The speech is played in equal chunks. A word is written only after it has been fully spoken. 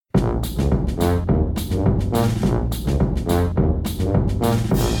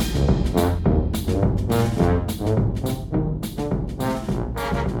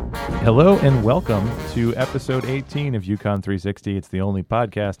Hello and welcome to episode 18 of Yukon 360. It's the only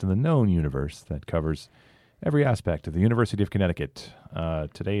podcast in the known universe that covers every aspect of the University of Connecticut.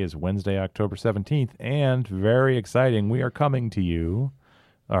 Today is Wednesday, October 17th, and very exciting, we are coming to you,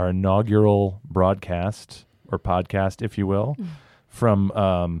 our inaugural broadcast, or podcast, if you will, from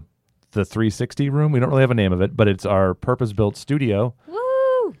the 360 room. We don't really have a name of it, but it's our purpose-built studio.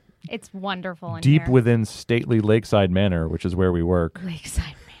 Woo! It's wonderful in Deep here. within stately Lakeside Manor, which is where we work. Lakeside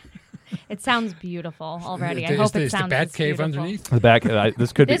Manor. It sounds beautiful already. I Is hope the- it is the sounds Bat as Cave beautiful. underneath? The back.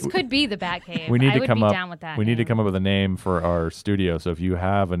 This could This be. could be the Bat Cave. We need I to would come be up. down with that. We need to name. come up with a name for our studio. So if you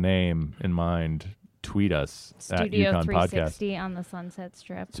have a name in mind, tweet us at Studio Yukon Podcast. 360 on the Sunset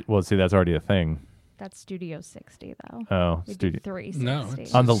Strip. Well, see, that's already a thing. That's Studio 60 though. Oh, We studio do 360. No,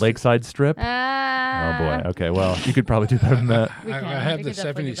 it's- on the Lakeside Strip. Oh Ah. boy. Okay. Well, you could probably do better than that. We I can. have We the could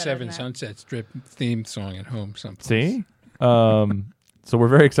definitely do better than 77 that. Sunset Strip theme song at home someplace. See. So we're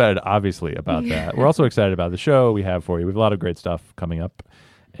very excited, obviously, about that. We're also excited about the show we have for you. We have a lot of great stuff coming up,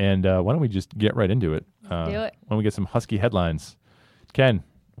 and why don't we just get right into it? Do it. Why don't we get some husky headlines? Ken,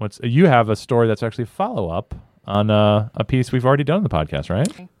 you have a story that's actually follow up on a piece we've already done on the podcast,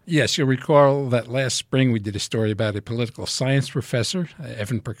 right? Yes, you'll recall that last spring we did a story about a political science professor,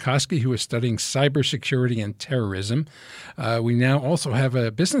 Evan Perkosky, who was studying cybersecurity and terrorism. We now also have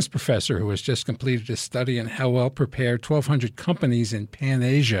a business professor who has just completed a study on how well prepared 1,200 companies in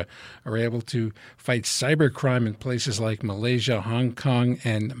Pan-Asia are able to fight cybercrime in places like Malaysia, Hong Kong,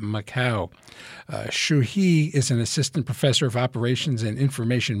 and Macau. Shu He is an assistant professor of operations and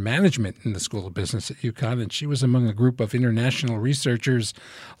information management in the School of Business at UConn, and she was among a group of international researchers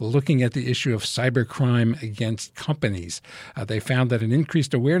looking at the issue of cybercrime against companies. They found that an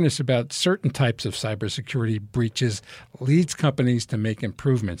increased awareness about certain types of cybersecurity breaches leads companies to make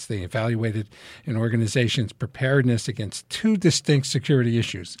improvements. They evaluated an organization's preparedness against two distinct security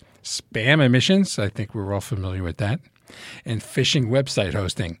issues: spam emissions, I think we're all familiar with that, and phishing website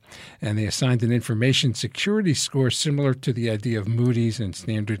hosting. And they assigned an information security score similar to the idea of Moody's and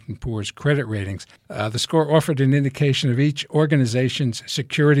Standard & Poor's credit ratings. The score offered an indication of each organization's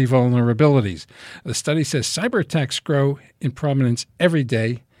security vulnerabilities. The study says cyber attacks grow in prominence every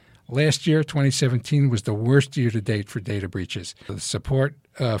day. Last year, 2017, was the worst year to date for data breaches. The support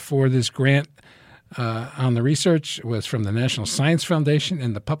for this grant on the research was from the National Science Foundation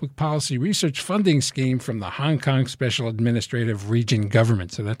and the Public Policy Research Funding Scheme from the Hong Kong Special Administrative Region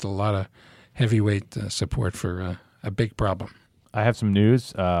Government. So that's a lot of heavyweight support for a big problem. I have some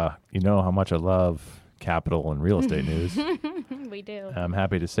news. You know how much I love capital and real estate news. We do. I'm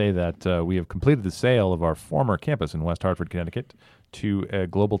happy to say that we have completed the sale of our former campus in West Hartford, Connecticut, to a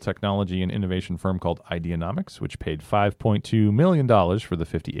global technology and innovation firm called Ideanomics, which paid $5.2 million for the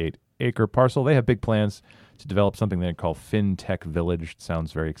 58-acre parcel. They have big plans to develop something they call FinTech Village. It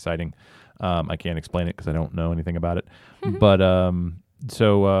sounds very exciting. I can't explain it because I don't know anything about it. But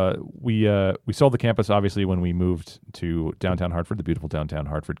so we sold the campus, obviously, when we moved to downtown Hartford, the beautiful downtown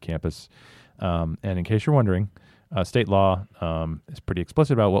Hartford campus. And in case you're wondering, state law is pretty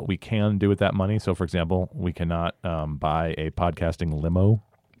explicit about what we can do with that money. So, for example, we cannot buy a podcasting limo.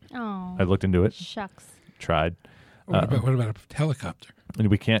 Oh, I looked into it, shucks. tried. What about a helicopter? And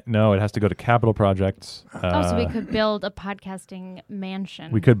we can't, no, it has to go to capital projects. So we could build a podcasting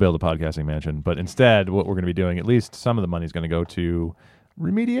mansion. We could build a podcasting mansion, but instead what we're going to be doing, at least some of the money is going to go to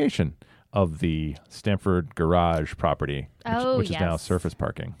remediation of the Stanford Garage property, which is now yes. surface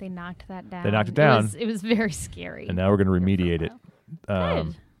parking. They knocked that down. They knocked it down. It was very scary. And now we're going to remediate it.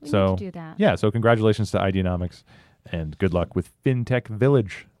 Good. We so, need to do that. Yeah, so congratulations to Ideanomics and good luck with FinTech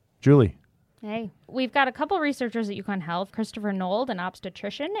Village. Julie. Hey, we've got a couple researchers at UConn Health, Christopher Nold, an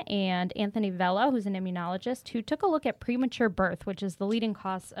obstetrician, and Anthony Vella, who's an immunologist, who took a look at premature birth, which is the leading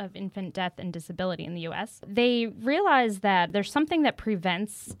cause of infant death and disability in the U.S. They realized that there's something that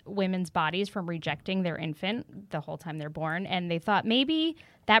prevents women's bodies from rejecting their infant the whole time they're born, and they thought maybe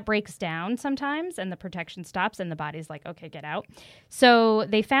that breaks down sometimes and the protection stops and the body's like, okay, get out. So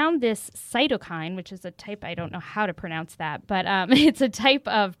they found this cytokine, which is a type, I don't know how to pronounce that, but it's a type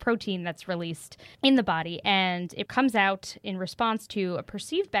of protein that's released in the body, and it comes out in response to a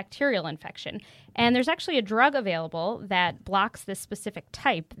perceived bacterial infection. And there's actually a drug available that blocks this specific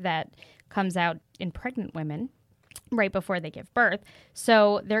type that comes out in pregnant women right before they give birth.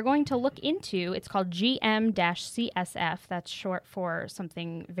 So they're going to look into, it's called GM-CSF, that's short for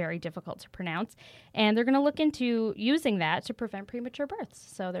something very difficult to pronounce, and they're going to look into using that to prevent premature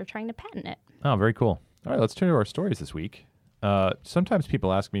births. So they're trying to patent it. Oh, very cool. All right, let's turn to our stories this week. Sometimes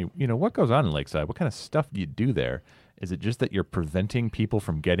people ask me, what goes on in Lakeside? What kind of stuff do you do there? Is it just that you're preventing people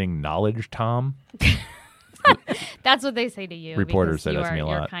from getting knowledge, Tom? That's what they say to you. Reporters say because that to me a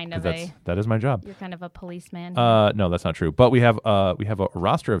you're lot. Kind 'cause of that is my job. You're kind of a policeman. No, that's not true. But we have a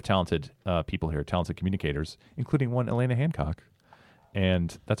roster of talented people here, talented communicators, including one Elena Hancock.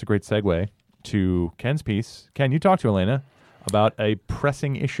 And that's a great segue to Ken's piece. Ken, you talked to Elena about a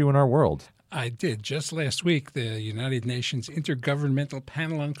pressing issue in our world. I did. Just last week, the United Nations Intergovernmental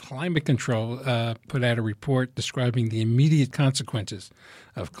Panel on Climate Control put out a report describing the immediate consequences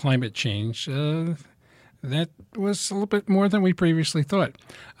of climate change. That was a little bit more than we previously thought.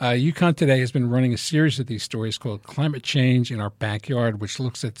 UConn Today has been running a series of these stories called Climate Change in Our Backyard, which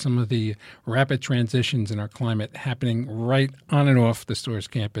looks at some of the rapid transitions in our climate happening right on and off the Storrs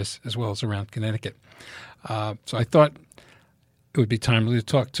campus, as well as around Connecticut. So I thought it would be timely to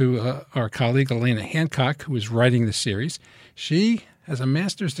talk to our colleague, Elena Hancock, who is writing the series. She has a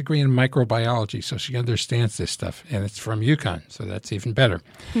master's degree in microbiology, so she understands this stuff, and it's from UConn, so that's even better.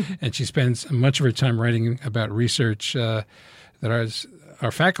 And she spends much of her time writing about research that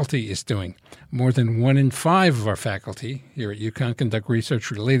our faculty is doing. More than 1 in 5 of our faculty here at UConn conduct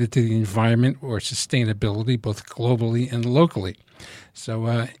research related to the environment or sustainability, both globally and locally.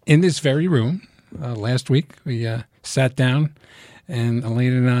 So in this very room, last week, we sat down, and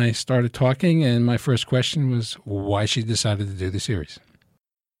Elena and I started talking, and my first question was why she decided to do the series.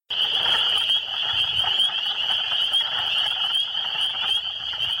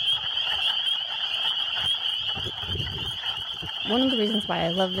 One of the reasons why I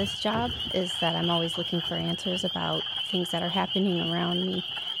love this job is that I'm always looking for answers about things that are happening around me,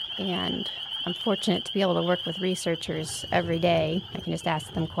 and I'm fortunate to be able to work with researchers every day. I can just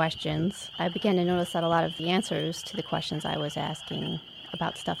ask them questions. I began to notice that a lot of the answers to the questions I was asking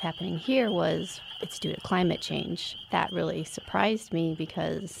about stuff happening here was it's due to climate change. That really surprised me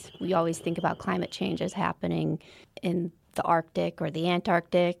because we always think about climate change as happening in the Arctic or the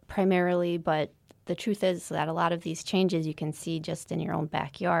Antarctic primarily, but the truth is that a lot of these changes you can see just in your own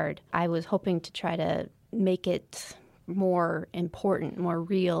backyard. I was hoping to try to make it more important, more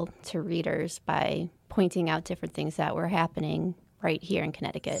real to readers by pointing out different things that were happening right here in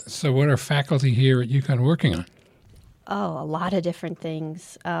Connecticut. So what are faculty here at UConn working on? Oh, a lot of different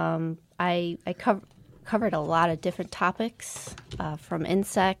things. I covered a lot of different topics, from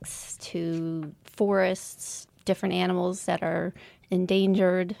insects to forests, different animals that are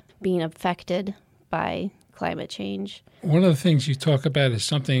endangered, being affected by climate change. One of the things you talk about is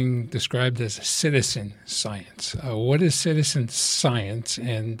something described as citizen science. What is citizen science,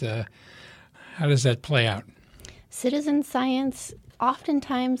 and how does that play out? Citizen science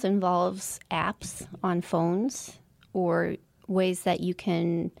oftentimes involves apps on phones or ways that you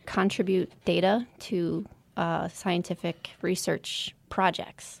can contribute data to scientific research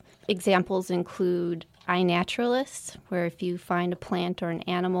projects. Examples include iNaturalist, where if you find a plant or an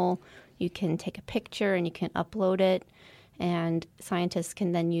animal, you can take a picture and you can upload it, and scientists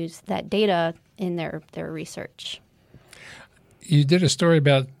can then use that data in their research. You did a story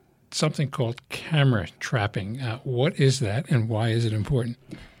about something called camera trapping. What is that, and why is it important?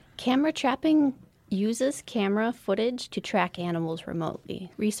 Camera trapping uses camera footage to track animals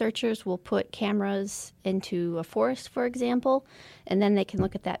remotely. Researchers will put cameras into a forest, for example, and then they can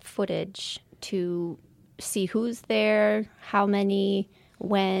look at that footage to see who's there, how many,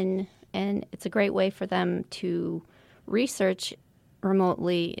 when, and it's a great way for them to research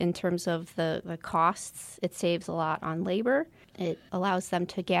remotely in terms of the costs. It saves a lot on labor. It allows them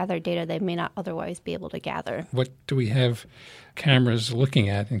to gather data they may not otherwise be able to gather. What do we have cameras looking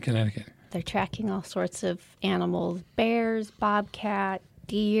at in Connecticut? They're tracking all sorts of animals, bears, bobcat,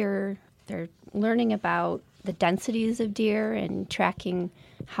 deer. They're learning about the densities of deer and tracking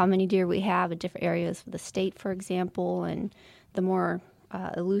how many deer we have in different areas of the state, for example, and the more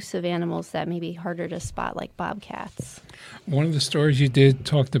elusive animals that may be harder to spot, like bobcats. One of the stories you did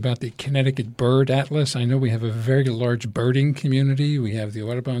talked about the Connecticut Bird Atlas. I know we have a very large birding community. We have the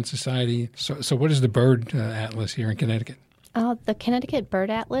Audubon Society. So what is the Bird Atlas here in Connecticut? The Connecticut Bird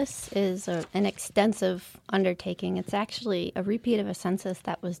Atlas is an extensive undertaking. It's actually a repeat of a census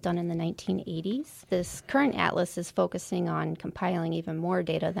that was done in the 1980s. This current atlas is focusing on compiling even more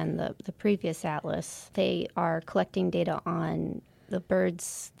data than the previous atlas. They are collecting data on the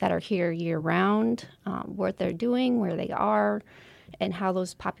birds that are here year-round, what they're doing, where they are, and how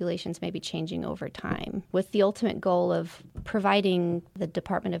those populations may be changing over time, with the ultimate goal of providing the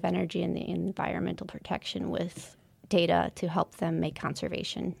Department of Energy and the Environmental Protection with data to help them make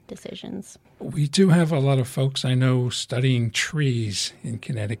conservation decisions. We do have a lot of folks I know studying trees in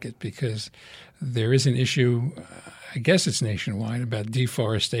Connecticut because there is an issue, I guess it's nationwide, about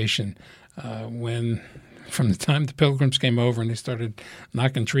deforestation. When from the time the Pilgrims came over and they started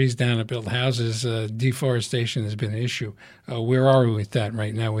knocking trees down to build houses, deforestation has been an issue. Where are we with that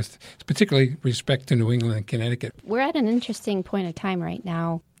right now, with particularly respect to New England and Connecticut? We're at an interesting point of time right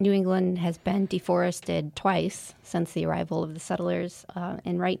now. New England has been deforested twice since the arrival of the settlers,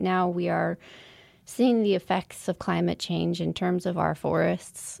 and right now we are seeing the effects of climate change in terms of our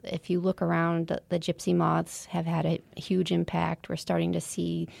forests. If you look around, the gypsy moths have had a huge impact. We're starting to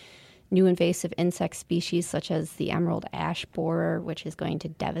see new invasive insect species such as the emerald ash borer, which is going to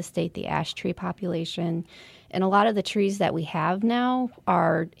devastate the ash tree population. And a lot of the trees that we have now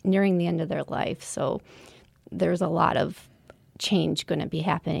are nearing the end of their life. So there's a lot of change going to be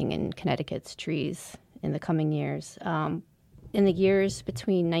happening in Connecticut's trees in the coming years. In the years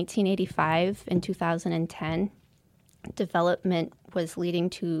between 1985 and 2010, development was leading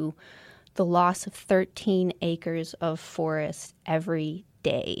to the loss of 13 acres of forest every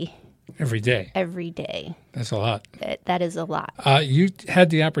day. Every day? Every day. That's a lot. That is a lot. You had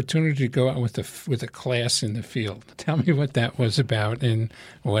the opportunity to go out with a class in the field. Tell me what that was about and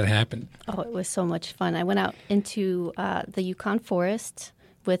what happened. Oh, it was so much fun. I went out into the Yukon forest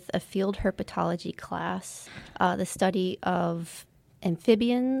with a field herpetology class, the study of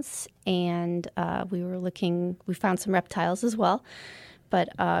amphibians, and we found some reptiles as well. But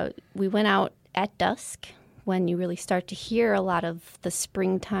we went out at dusk when you really start to hear a lot of the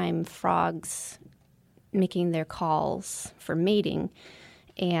springtime frogs making their calls for mating.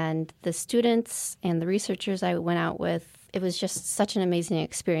 And the students and the researchers I went out with, it was just such an amazing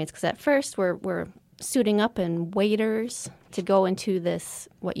experience, because at first we're suiting up in waders to go into this,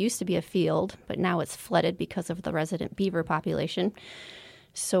 what used to be a field, but now it's flooded because of the resident beaver population.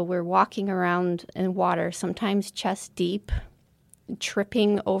 So we're walking around in water, sometimes chest deep,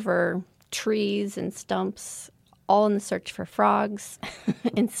 tripping over trees and stumps, all in the search for frogs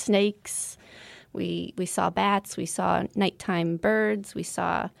and snakes. We saw bats, we saw nighttime birds, we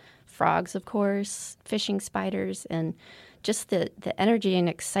saw frogs, of course, fishing spiders, and just the energy and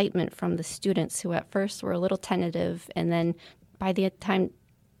excitement from the students who at first were a little tentative. And then by the time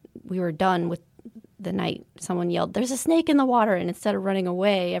we were done with the night, someone yelled, "There's a snake in the water." And instead of running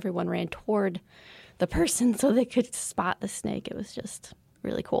away, everyone ran toward the person so they could spot the snake. It was just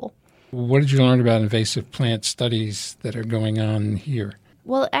really cool. What did you learn about invasive plant studies that are going on here?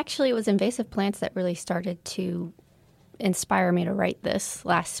 Well, actually, it was invasive plants that really started to inspire me to write this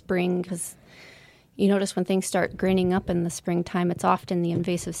last spring, because you notice when things start greening up in the springtime, it's often the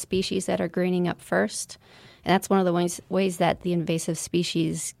invasive species that are greening up first. And that's one of the ways that the invasive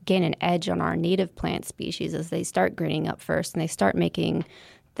species gain an edge on our native plant species, as they start greening up first and they start making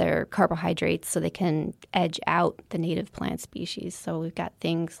their carbohydrates so they can edge out the native plant species. So we've got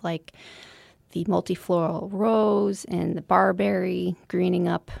things like the multifloral rose and the barberry greening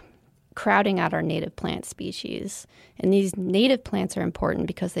up, crowding out our native plant species. And these native plants are important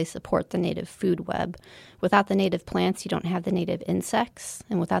because they support the native food web. Without the native plants, you don't have the native insects.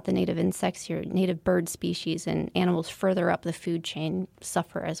 And without the native insects, your native bird species and animals further up the food chain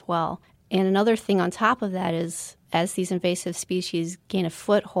suffer as well. And another thing on top of that is, as these invasive species gain a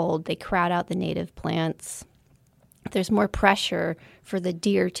foothold, they crowd out the native plants. There's more pressure for the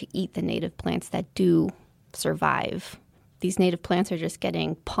deer to eat the native plants that do survive. These native plants are just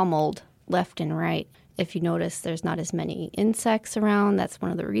getting pummeled left and right. If you notice, there's not as many insects around. That's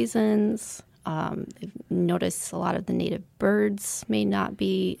one of the reasons. Notice a lot of the native birds may not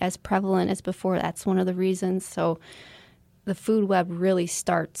be as prevalent as before. That's one of the reasons. So the food web really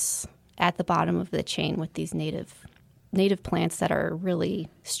starts at the bottom of the chain with these native plants that are really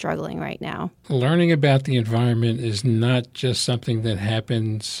struggling right now. Learning about the environment is not just something that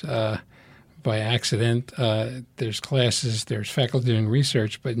happens by accident. There's classes, there's faculty doing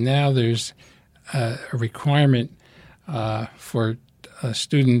research, but now there's a requirement for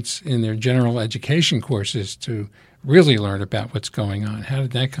students in their general education courses to really learn about what's going on. How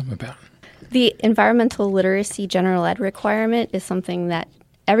did that come about? The environmental literacy general ed requirement is something that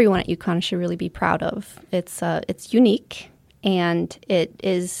everyone at UConn should really be proud of. It's unique, and it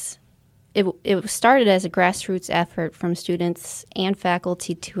started as a grassroots effort from students and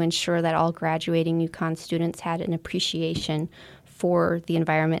faculty to ensure that all graduating UConn students had an appreciation for the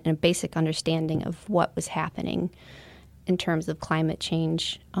environment and a basic understanding of what was happening in terms of climate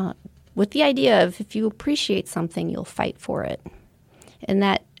change, with the idea of if you appreciate something, you'll fight for it. And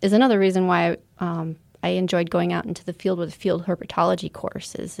that is another reason why I enjoyed going out into the field with a field herpetology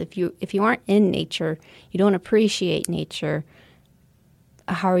course. Is if you aren't in nature, you don't appreciate nature,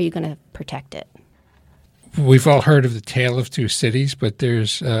 how are you going to protect it? We've all heard of the tale of two cities, but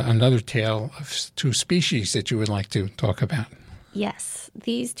there's another tale of two species that you would like to talk about. Yes,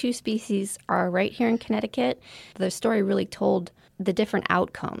 these two species are right here in Connecticut. The story really told the different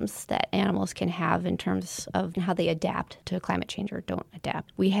outcomes that animals can have in terms of how they adapt to climate change or don't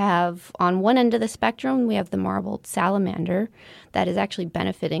adapt. We have, on one end of the spectrum, we have the marbled salamander that is actually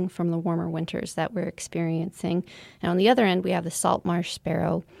benefiting from the warmer winters that we're experiencing. And on the other end, we have the salt marsh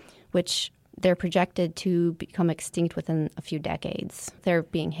sparrow, which they're projected to become extinct within a few decades. They're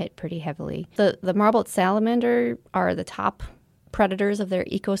being hit pretty heavily. The marbled salamander are the top predators of their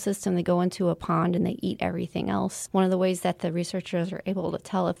ecosystem. They go into a pond and they eat everything else. One of the ways that the researchers are able to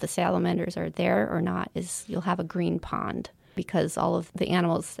tell if the salamanders are there or not is you'll have a green pond, because all of the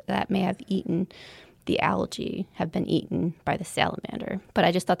animals that may have eaten the algae have been eaten by the salamander. But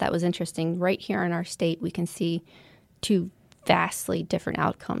I just thought that was interesting. Right here in our state, we can see two vastly different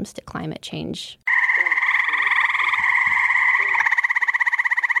outcomes to climate change.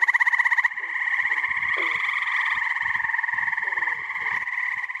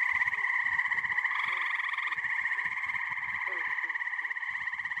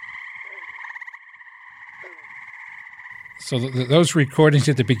 So those recordings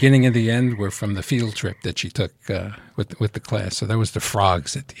at the beginning and the end were from the field trip that she took with the class. So that was the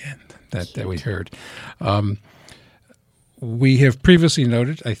frogs at the end that we heard. We have previously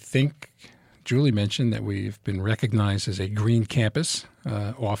noted, I think Julie mentioned, that we've been recognized as a green campus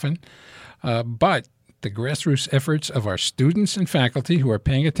often. But the grassroots efforts of our students and faculty who are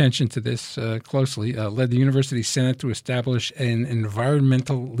paying attention to this closely led the University Senate to establish an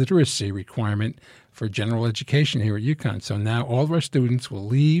environmental literacy requirement for general education here at UConn. So now all of our students will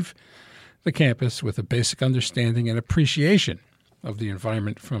leave the campus with a basic understanding and appreciation of the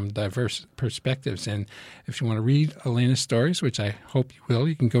environment from diverse perspectives. And if you want to read Elena's stories, which I hope you will,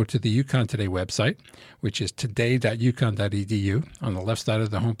 you can go to the UConn Today website, which is today.uconn.edu. On the left side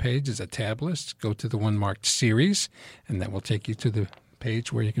of the homepage is a tab list. Go to the one marked Series, and that will take you to the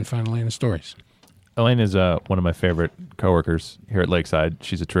page where you can find Elena's stories. Elena is one of my favorite coworkers here at Lakeside.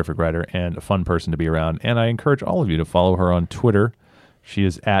 She's a terrific writer and a fun person to be around. And I encourage all of you to follow her on Twitter. She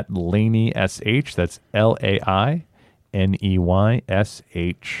is at LaineYSH. That's LaineYSH.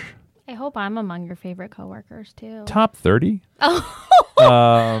 I hope I'm among your favorite coworkers, too. Top 30?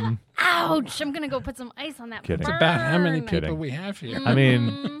 Oh. Ouch. I'm going to go put some ice on that. Kidding. It's about how many people Kidding. we have here. I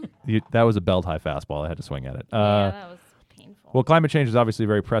mean, that was a belt-high fastball. I had to swing at it. Yeah, that was painful. Well, climate change is obviously a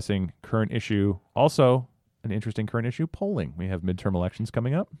very pressing current issue. Also, an interesting current issue, polling. We have midterm elections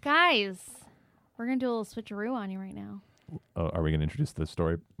coming up. Guys, we're going to do a little switcheroo on you right now. Are we going to introduce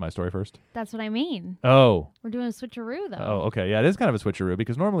my story first? That's what I mean. Oh. We're doing a switcheroo, though. Oh, okay. Yeah, it is kind of a switcheroo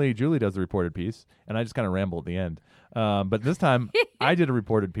because normally Julie does the reported piece, and I just kind of ramble at the end. But this time, I did a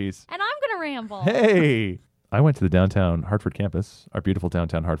reported piece. And I'm going to ramble. Hey! I went to the downtown Hartford campus, our beautiful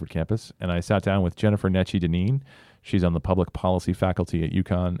downtown Hartford campus, and I sat down with Jennifer Netchie-Deneen. She's on the public policy faculty at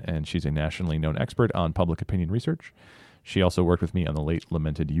UConn, and she's a nationally known expert on public opinion research. She also worked with me on the late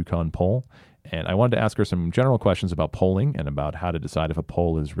lamented UConn poll, and I wanted to ask her some general questions about polling and about how to decide if a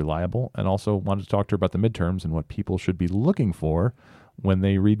poll is reliable, and also wanted to talk to her about the midterms and what people should be looking for when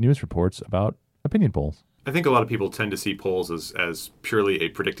they read news reports about opinion polls. I think a lot of people tend to see polls as purely a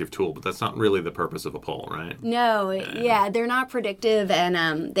predictive tool, but that's not really the purpose of a poll, right? No, yeah, they're not predictive,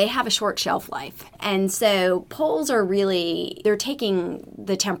 and they have a short shelf life. And so polls are really, they're taking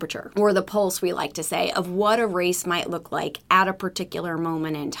the temperature, or the pulse, we like to say, of what a race might look like at a particular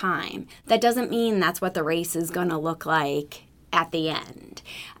moment in time. That doesn't mean that's what the race is going to look like at the end.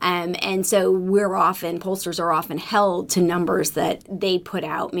 And so pollsters are often held to numbers that they put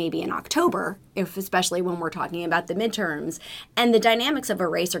out maybe in October, especially when we're talking about the midterms. And the dynamics of a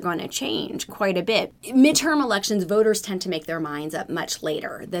race are going to change quite a bit. Midterm elections, voters tend to make their minds up much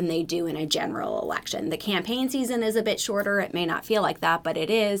later than they do in a general election. The campaign season is a bit shorter. It may not feel like that, but it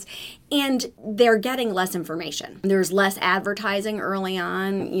is. And they're getting less information. There's less advertising early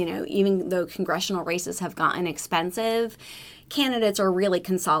on. Even though congressional races have gotten expensive, candidates are really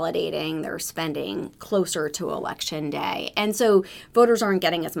consolidating. They're spending closer to Election Day. And so voters aren't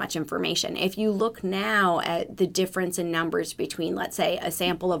getting as much information. If you look now at the difference in numbers between, let's say, a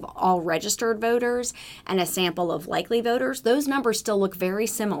sample of all registered voters and a sample of likely voters, those numbers still look very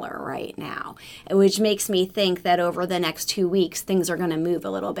similar right now, which makes me think that over the next 2 weeks, things are going to move a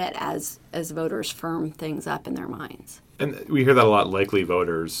little bit as voters firm things up in their minds. And we hear that a lot, likely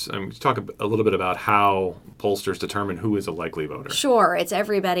voters. Talk a little bit about how pollsters determine who is a likely voter. Sure. It's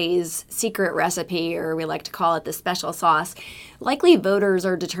everybody's secret recipe, or we like to call it the special sauce. Likely voters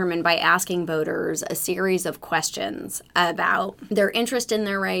are determined by asking voters a series of questions about their interest in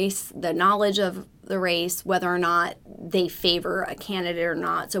their race, the knowledge of the race, whether or not they favor a candidate or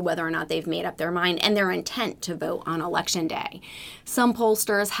not, so whether or not they've made up their mind and their intent to vote on Election Day. Some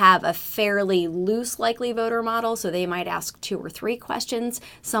pollsters have a fairly loose likely voter model, so they might ask 2 or 3 questions.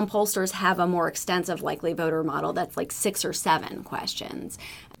 Some pollsters have a more extensive likely voter model that's like 6 or 7 questions.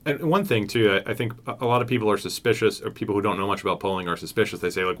 And one thing, too, I think a lot of people are suspicious, or people who don't know much about polling are suspicious.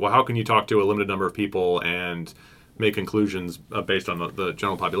 They say, like, well, how can you talk to a limited number of people and make conclusions based on the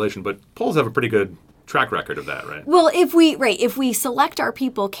general population? But polls have a pretty good track record of that, right? Well, if we select our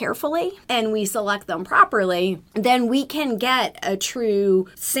people carefully and we select them properly, then we can get a true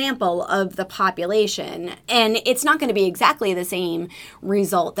sample of the population. And it's not going to be exactly the same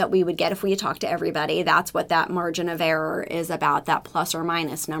result that we would get if we talk to everybody. That's what that margin of error is about, that plus or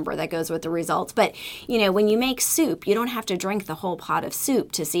minus number that goes with the results. But, when you make soup, you don't have to drink the whole pot of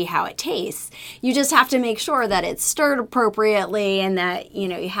soup to see how it tastes. You just have to make sure that it's stirred appropriately and that,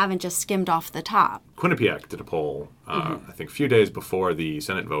 you haven't just skimmed off the top. Quinnipiac did a poll, I think a few days before the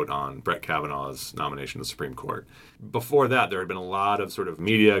Senate vote on Brett Kavanaugh's nomination to the Supreme Court. Before that, there had been a lot of sort of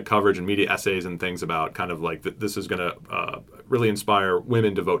media coverage and media essays and things about kind of like this is going to really inspire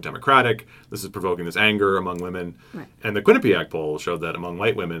women to vote Democratic. This is provoking this anger among women. Right. And the Quinnipiac poll showed that among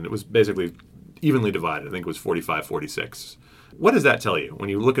white women, it was basically evenly divided. I think it was 45-46. What does that tell you when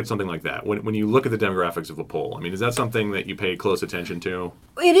you look at something like that? When you look at the demographics of a poll, I mean, is that something that you pay close attention to?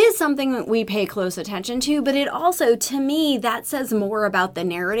 It is something that we pay close attention to, but it also, to me, that says more about the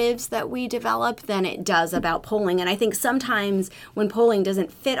narratives that we develop than it does about polling. And I think sometimes when polling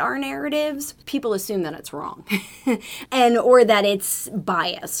doesn't fit our narratives, people assume that it's wrong or that it's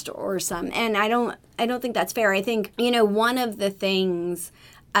biased or some. And I don't think that's fair. I think, one of the things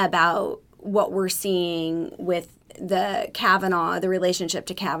about what we're seeing with the relationship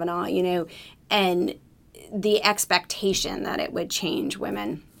to Kavanaugh, and the expectation that it would change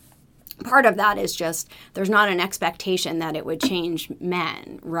women. Part of that is just there's not an expectation that it would change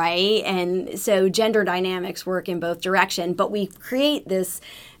men, right? And so gender dynamics work in both directions, but we create this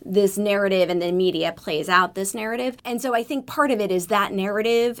narrative and the media plays out this narrative. And so I think part of it is that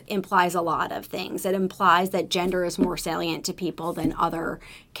narrative implies a lot of things. It implies that gender is more salient to people than other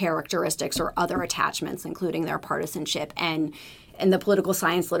characteristics or other attachments, including their partisanship. And the political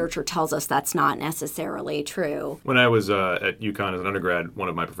science literature tells us that's not necessarily true. When I was at UConn as an undergrad, one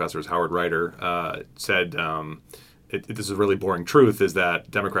of my professors, Howard Reiter, said this is a really boring truth, is that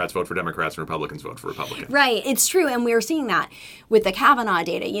Democrats vote for Democrats and Republicans vote for Republicans. Right. It's true. And we're seeing that with the Kavanaugh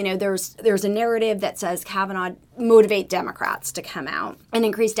data. There's a narrative that says Kavanaugh motivate Democrats to come out and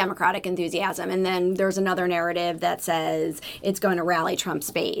increase Democratic enthusiasm. And then there's another narrative that says it's going to rally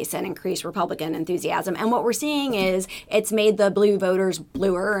Trump's base and increase Republican enthusiasm. And what we're seeing is it's made the blue voters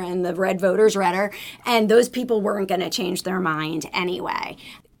bluer and the red voters redder. And those people weren't going to change their mind anyway.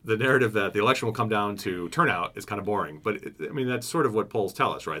 The narrative that the election will come down to turnout is kind of boring. But, that's sort of what polls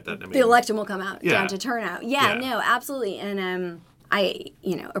tell us, right? That the election will come out down to turnout. Yeah, no, absolutely. And I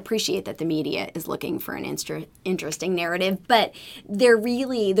appreciate that the media is looking for an interesting narrative. But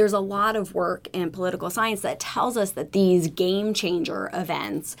there's a lot of work in political science that tells us that these game changer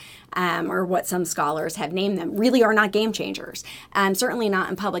events, or what some scholars have named them, really are not game changers. Certainly not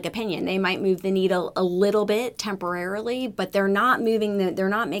in public opinion. They might move the needle a little bit temporarily, but they're not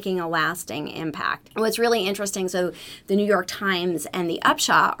making a lasting impact. What's really interesting, so the New York Times and the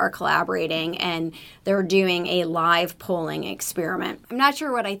Upshot are collaborating, and they're doing a live polling experiment. I'm not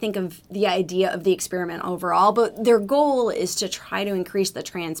sure what I think of the idea of the experiment overall, but their goal is to try to increase the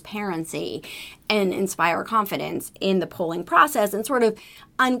transparency and inspire confidence in the polling process and sort of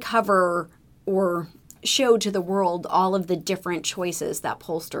uncover or show to the world all of the different choices that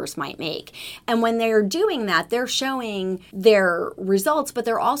pollsters might make. And when they're doing that, they're showing their results, but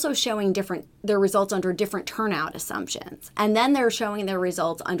they're also showing their results under different turnout assumptions. And then they're showing their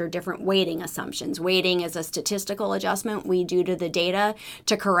results under different weighting assumptions. Weighting is a statistical adjustment we do to the data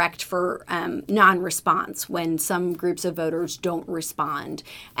to correct for non-response when some groups of voters don't respond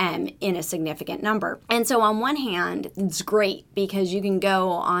in a significant number. And so on one hand, it's great because you can go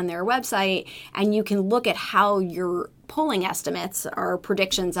on their website and you can look at how your polling estimates or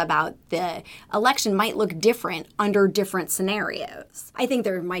predictions about the election might look different under different scenarios. I think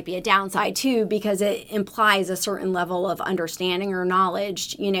there might be a downside too because it implies a certain level of understanding or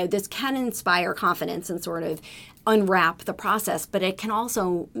knowledge. This can inspire confidence and sort of unwrap the process, but it can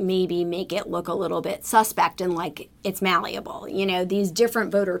also maybe make it look a little bit suspect and like it's malleable. These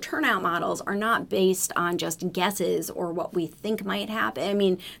different voter turnout models are not based on just guesses or what we think might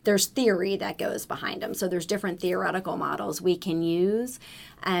happen. There's theory that goes behind them. So there's different theoretical models we can use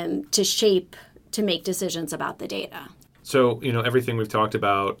to make decisions about the data. So, everything we've talked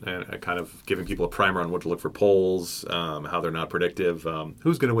about and kind of giving people a primer on what to look for polls, how they're not predictive.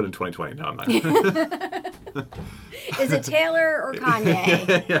 Who's going to win in 2020? No, I'm not. Is it Taylor or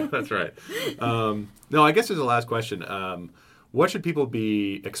Kanye? Yeah, that's right. No, I guess as a last question, what should people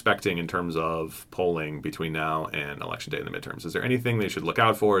be expecting in terms of polling between now and Election Day in the midterms? Is there anything they should look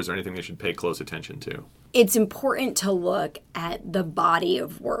out for? Is there anything they should pay close attention to? It's important to look at the body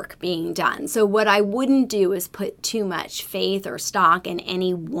of work being done. So what I wouldn't do is put too much faith or stock in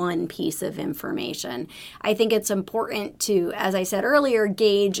any one piece of information. I think it's important to, as I said earlier,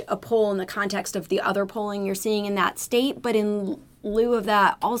 gauge a poll in the context of the other polling you're seeing in that state, but in lieu of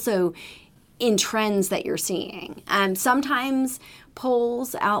that, also in trends that you're seeing. Sometimes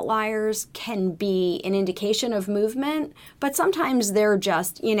polls, outliers can be an indication of movement, but sometimes they're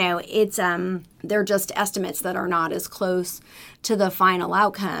just, they're just estimates that are not as close to the final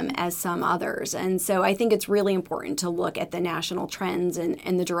outcome as some others. And so I think it's really important to look at the national trends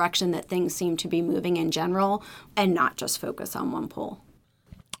and the direction that things seem to be moving in general and not just focus on one poll.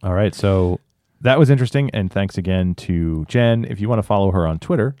 All right. So that was interesting. And thanks again to Jen. If you want to follow her on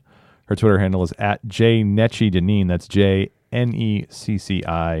Twitter, her Twitter handle is @JNecciDineen. That's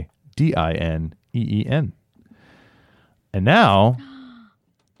JNECCIDINEEN. And now,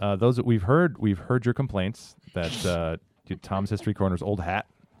 those that we've heard your complaints that Tom's History Corner's old hat,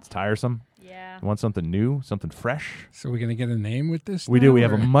 it's tiresome. Yeah. You want something new, something fresh? So we're going to get a name with this? We now, do. We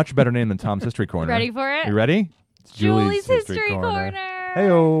have or- a much better name than Tom's History Corner. Ready for it? You ready? It's Julie's History Corner.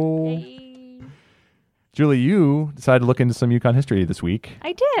 Hey-o. Hey. Julie, you decided to look into some Yukon history this week.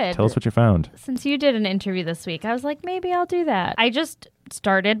 I did. Tell us what you found. Since you did an interview this week, I was like, maybe I'll do that. I just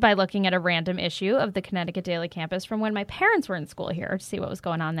started by looking at a random issue of the Connecticut Daily Campus from when my parents were in school here to see what was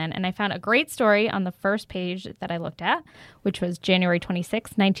going on then. And I found a great story on the first page that I looked at, which was January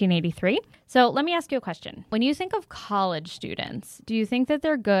 26, 1983. So let me ask you a question. When you think of college students, do you think that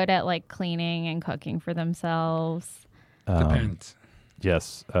they're good at like cleaning and cooking for themselves? Depends.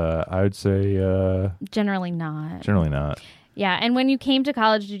 Yes, I would say Generally not. generally not. Yeah, and when you came to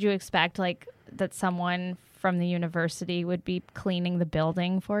college, did you expect like that someone from the university would be cleaning the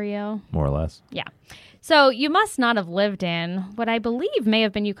building for you? More or less. Yeah. So you must not have lived in what I believe may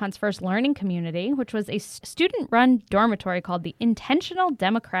have been UConn's first learning community, which was a student-run dormitory called the Intentional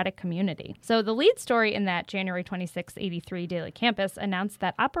Democratic Community. So the lead story in that January 26, 83 Daily Campus announced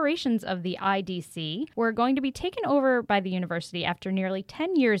that operations of the IDC were going to be taken over by the university after nearly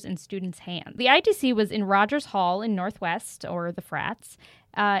 10 years in students' hands. The IDC was in Rogers Hall in Northwest, or the Frats.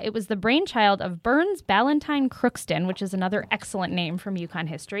 It was the brainchild of Burns Ballantyne Crookston, which is another excellent name from UConn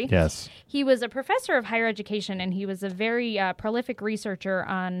history. Yes. He was a professor of higher education, and he was a very prolific researcher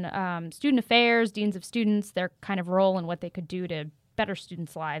on student affairs, deans of students, their kind of role and what they could do to better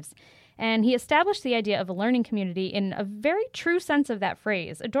students' lives. And he established the idea of a learning community in a very true sense of that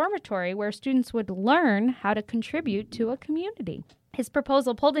phrase, a dormitory where students would learn how to contribute to a community. His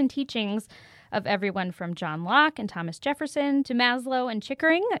proposal pulled in teachings of everyone from John Locke and Thomas Jefferson to Maslow and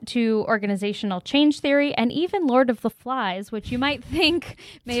Chickering to organizational change theory and even Lord of the Flies, which you might think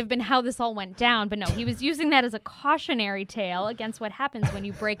may have been how this all went down. But no, he was using that as a cautionary tale against what happens when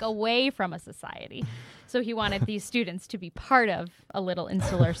you break away from a society. So he wanted these students to be part of a little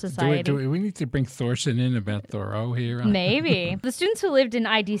insular society. Do we need to bring Thorson in about Thoreau here? Maybe. The students who lived in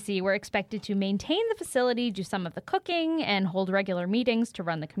IDC were expected to maintain the facility, do some of the cooking, and hold regular meetings to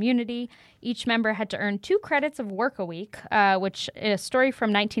run the community. Each member had to earn 2 credits of work a week, which a story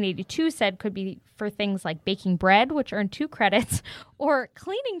from 1982 said could be for things like baking bread, which earned 2 credits, or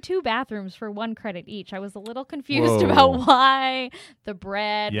cleaning 2 bathrooms for 1 credit each. I was a little confused about why the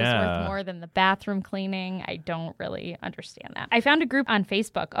bread was worth more than the bathroom cleaning. I don't really understand that. I found a group on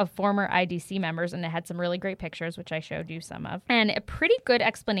Facebook of former IDC members, and it had some really great pictures, which I showed you some of, and a pretty good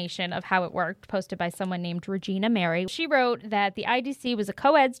explanation of how it worked, posted by someone named Regina Mary. She wrote that the IDC was a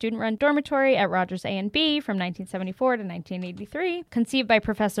co-ed student-run dormitory at Rogers A&B from 1974 to 1983, conceived by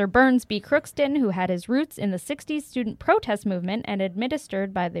Professor Burns B. Crookston, who had his roots in the 60s student protest movement, and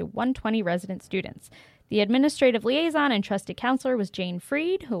administered by the 120 resident students. The administrative liaison and trusted counselor was Jane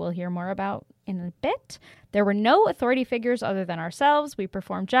Freed, who we'll hear more about in a bit. There were no authority figures other than ourselves. We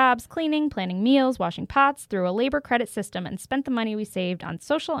performed jobs, cleaning, planning meals, washing pots through a labor credit system, and spent the money we saved on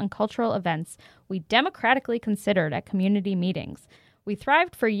social and cultural events we democratically considered at community meetings. We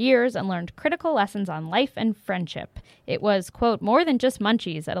thrived for years and learned critical lessons on life and friendship. It was, quote, more than just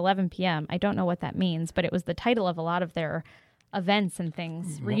munchies at 11 p.m. I don't know what that means, but it was the title of a lot of their events and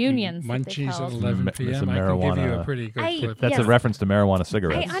things, reunions. that they've Munchies at held. 11 It's a p.m. I can give you marijuana- a pretty good clip. That's Yes. a reference to marijuana I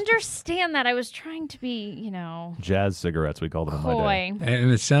cigarettes. understand that. I was trying to be, Jazz cigarettes, we called them in my day. coy.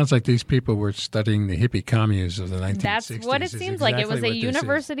 And it sounds like these people were studying the hippie communes of the 1960s. That's what it is seems like. It was exactly a what this is.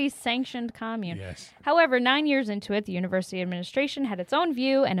 university-sanctioned commune. Yes. However, 9 years into it, the university administration had its own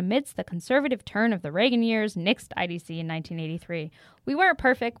view, and amidst the conservative turn of the Reagan years, nixed IDC in 1983. We weren't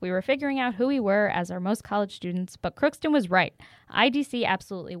perfect. We were figuring out who we were as are most college students, but Crookston was right. IDC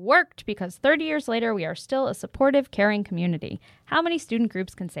absolutely worked because 30 years later, we are still a supportive, caring community. How many student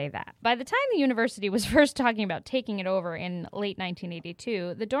groups can say that? By the time the university was first talking about taking it over in late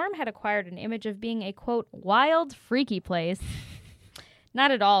 1982, the dorm had acquired an image of being a, quote, wild, freaky place. Not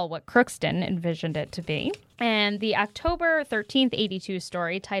at all what Crookston envisioned it to be. And the October 13th, 82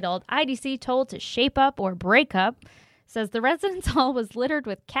 story titled IDC Told to Shape Up or Break Up says the residence hall was littered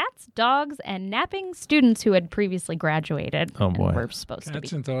with cats, dogs, and napping students who had previously graduated. Oh, boy. And were supposed to be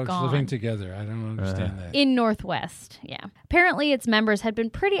Cats and dogs gone. living together. I don't understand that. In Northwest, yeah. Apparently, its members had been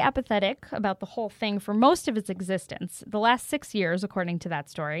pretty apathetic about the whole thing for most of its existence. The last 6 years, according to that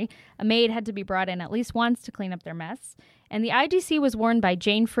story, a maid had to be brought in at least once to clean up their mess. And the IDC was warned by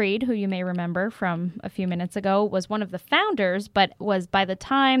Jane Freed, who you may remember from a few minutes ago, was one of the founders, but was, by the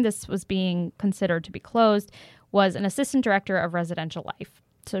time this was being considered to be closed, was an assistant director of residential life.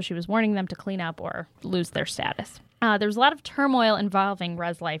 So she was warning them to clean up or lose their status. There was a lot of turmoil involving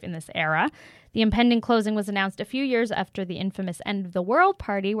Res Life in this era. The impending closing was announced a few years after the infamous End of the World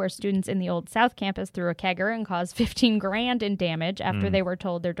party, where students in the old South Campus threw a kegger and caused $15,000 in damage after they were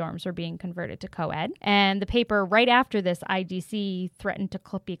told their dorms were being converted to co-ed. And the paper right after this IDC threatened to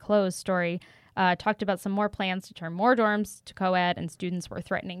be closed story talked about some more plans to turn more dorms to co-ed, and students were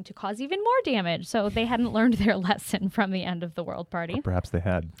threatening to cause even more damage. So they hadn't learned their lesson from the End of the World party. Perhaps they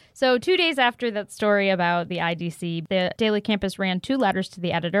had. So 2 days after that story about the IDC, the Daily Campus ran 2 letters to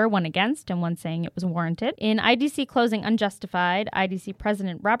the editor, one against and one saying it was warranted. In IDC Closing Unjustified, IDC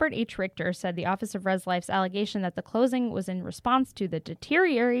President Robert H. Richter said the Office of Res Life's allegation that the closing was in response to the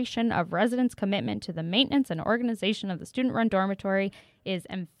deterioration of residents' commitment to the maintenance and organization of the student-run dormitory is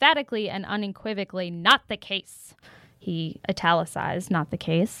emphatically and unequivocally not the case. He italicized "not the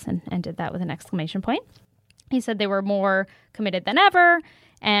case" and ended that with an exclamation point. He said they were more committed than ever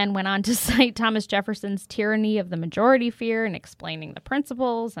and went on to cite Thomas Jefferson's tyranny of the majority fear and explaining the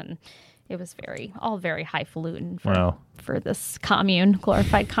principles, and it was all very highfalutin for this commune,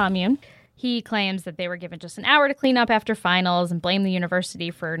 glorified commune. He claims that they were given just an hour to clean up after finals and blamed the university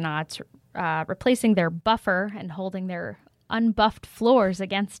for not replacing their buffer and holding their unbuffed floors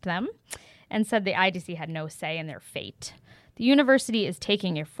against them, and said the IDC had no say in their fate. The university is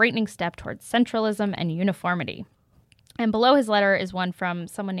taking a frightening step towards centralism and uniformity. And below his letter is one from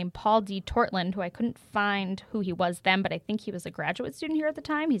someone named Paul D. Tortland, who I couldn't find who he was then, but I think he was a graduate student here at the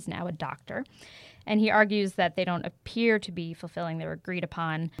time. He's now a doctor. And he argues that they don't appear to be fulfilling their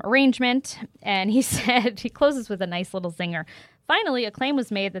agreed-upon arrangement. And he said, he closes with a nice little zinger. Finally, a claim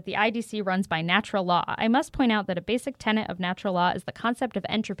was made that the IDC runs by natural law. I must point out that a basic tenet of natural law is the concept of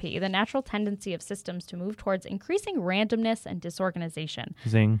entropy, the natural tendency of systems to move towards increasing randomness and disorganization.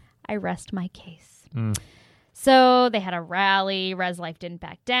 Zing. I rest my case. So they had a rally. Res Life didn't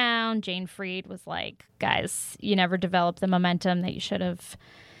back down. Jane Freed was like, guys, you never developed the momentum that you should have,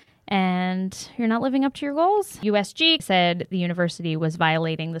 and you're not living up to your goals. USG said the university was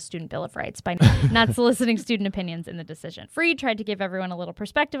violating the Student Bill of Rights by not soliciting student opinions in the decision. Freed tried to give everyone a little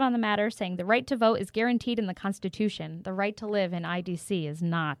perspective on the matter, saying the right to vote is guaranteed in the Constitution. The right to live in IDC is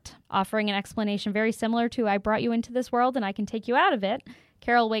not. Offering an explanation very similar to I brought you into this world and I can take you out of it,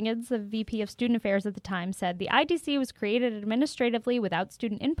 Carol Wiggins, the VP of Student Affairs at the time, said the IDC was created administratively without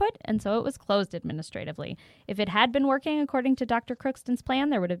student input, and so it was closed administratively. If it had been working according to Dr. Crookston's plan,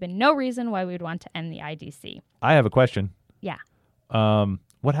 there would have been no reason why we would want to end the IDC. I have a question. Yeah.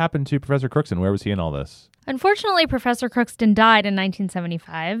 What happened to Professor Crookston? Where was he in all this? Unfortunately, Professor Crookston died in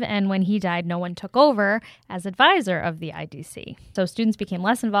 1975, and when he died, no one took over as advisor of the IDC. So students became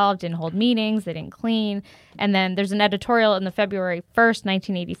less involved, didn't hold meetings, they didn't clean. And then there's an editorial in the February 1st,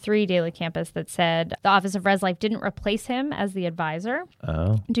 1983 Daily Campus that said the Office of Res Life didn't replace him as the advisor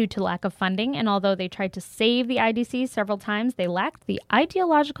due to lack of funding. And although they tried to save the IDC several times, they lacked the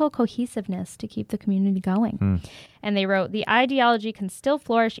ideological cohesiveness to keep the community going. And they wrote, the ideology can still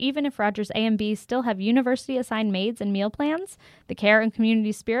flourish even if Rogers A and B still have university-assigned maids and meal plans. The care and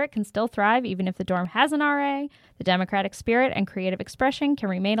community spirit can still thrive even if the dorm has an RA. The democratic spirit and creative expression can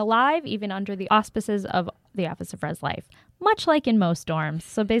remain alive even under the auspices of the Office of Res Life, much like in most dorms.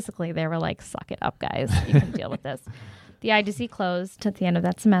 So basically they were like, suck it up, guys. You can deal with this. The IDC closed at the end of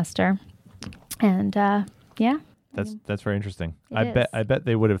that semester. And, yeah. That's very interesting. It I bet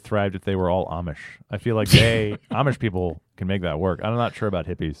they would have thrived if they were all Amish. I feel like Amish people can make that work. I'm not sure about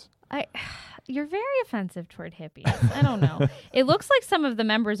hippies. You're very offensive toward hippies. I don't know. It looks like some of the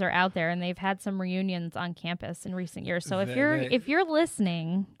members are out there, and they've had some reunions on campus in recent years. So if you're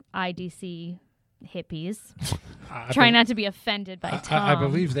listening, IDC hippies, try not to be offended by Tom. I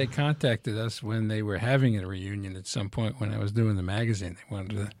believe they contacted us when they were having a reunion at some point when I was doing the magazine. They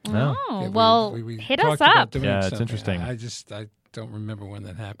wanted to. Oh, we hit talked us about up. doing Yeah, it's something. interesting. I don't remember when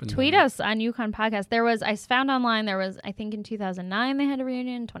that happened. Tweet us on Yukon Podcast. I found online, I think in 2009 they had a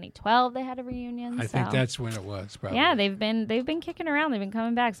reunion, 2012 they had a reunion. I think that's when it was, probably. Yeah, they've been kicking around. They've been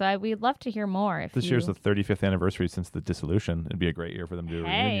coming back. So we'd love to hear more. This year's the 35th anniversary since the dissolution. It'd be a great year for them to do a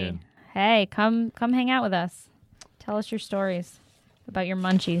reunion. Hey, come hang out with us. Tell us your stories about your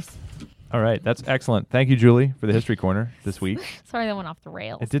munchies. All right, that's excellent. Thank you, Julie, for the History Corner this week. Sorry that went off the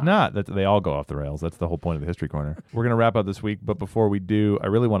rails. It did not. They all go off the rails. That's the whole point of the History Corner. We're going to wrap up this week, but before we do, I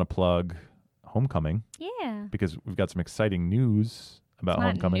really want to plug Homecoming. Yeah. Because we've got some exciting news about It's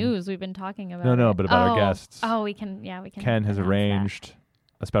not Homecoming. news. We've been talking about No, it. but about our guests. Oh, we can. Ken has announce arranged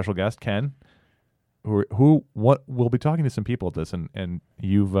a special guest, Ken, who we'll be talking to some people at this, and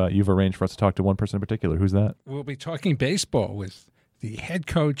you've arranged for us to talk to one person in particular. Who's that? We'll be talking baseball with the head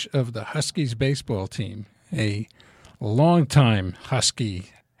coach of the Huskies baseball team, a longtime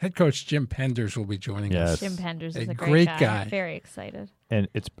Husky head coach. Jim Penders will be joining us. Jim Penders is A a great guy. guy. Very excited. And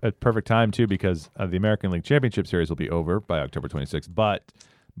it's a perfect time, too, because the American League Championship Series will be over by October 26th, but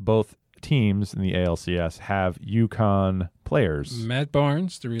both teams in the ALCS have UConn players. Matt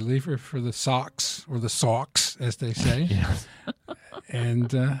Barnes, the reliever for the Sox, or the Sox, as they say. Yes.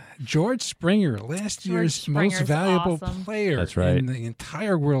 And George Springer, last year's Springer's most valuable awesome. player That's right. in the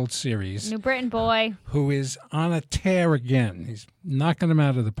entire World Series, New Britain boy. who is on a tear again. He's knocking them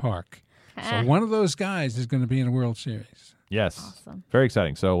out of the park. So one of those guys is going to be in a World Series. Yes. Awesome. Very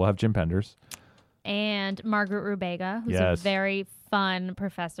exciting. So we'll have Jim Penders. And Margaret Rubega, who's Yes. a very fun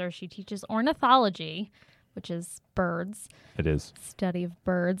professor. She teaches ornithology, which is birds, It is. study of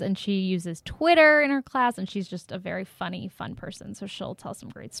birds, and she uses Twitter in her class, and she's just a very funny, fun person. So she'll tell some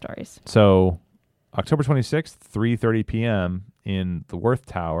great stories. So October 26th, 3:30 p.m. in the Worth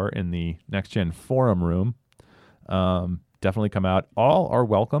Tower in the Next Gen Forum Room. Definitely come out. All are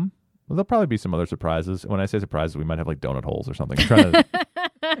welcome. Well, there'll probably be some other surprises. When I say surprises, we might have like donut holes or something. I'm trying to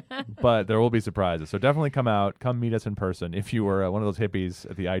but there will be surprises. So definitely come out. Come meet us in person. If you were one of those hippies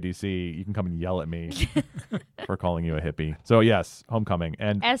at the IDC, you can come and yell at me for calling you a hippie. So yes, Homecoming.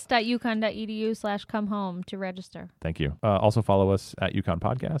 And s.yukon.edu/come home to register. thank you. Also follow us at Yukon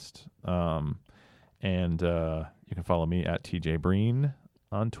Podcast. And you can follow me at TJ Breen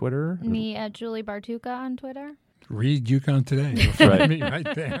on Twitter. Me at Julie Bartuca on Twitter. Read Yukon Today. You'll Right. find me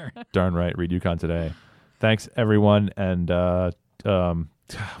right there. Darn right. Read Yukon Today. Thanks, everyone. And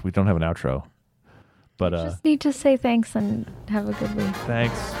we don't have an outro. But Just need to say thanks and have a good week.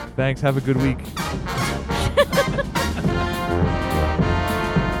 thanks. Have a good week.